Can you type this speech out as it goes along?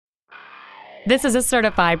This is a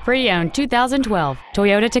certified pre-owned 2012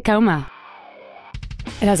 Toyota Tacoma.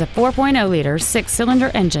 It has a 4.0-liter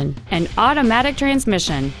six-cylinder engine, an automatic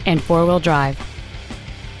transmission, and four-wheel drive.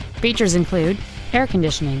 Features include air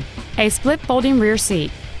conditioning, a split folding rear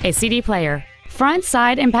seat, a CD player, front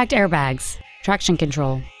side impact airbags, traction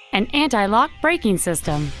control, an anti-lock braking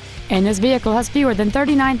system, and this vehicle has fewer than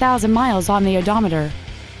 39,000 miles on the odometer.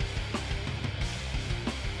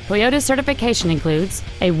 Toyota's certification includes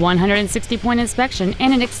a 160-point inspection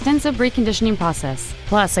and an extensive reconditioning process,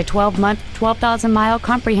 plus a 12-month, 12,000-mile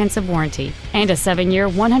comprehensive warranty and a 7-year,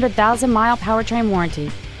 100,000-mile powertrain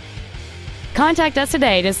warranty. Contact us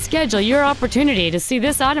today to schedule your opportunity to see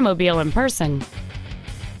this automobile in person.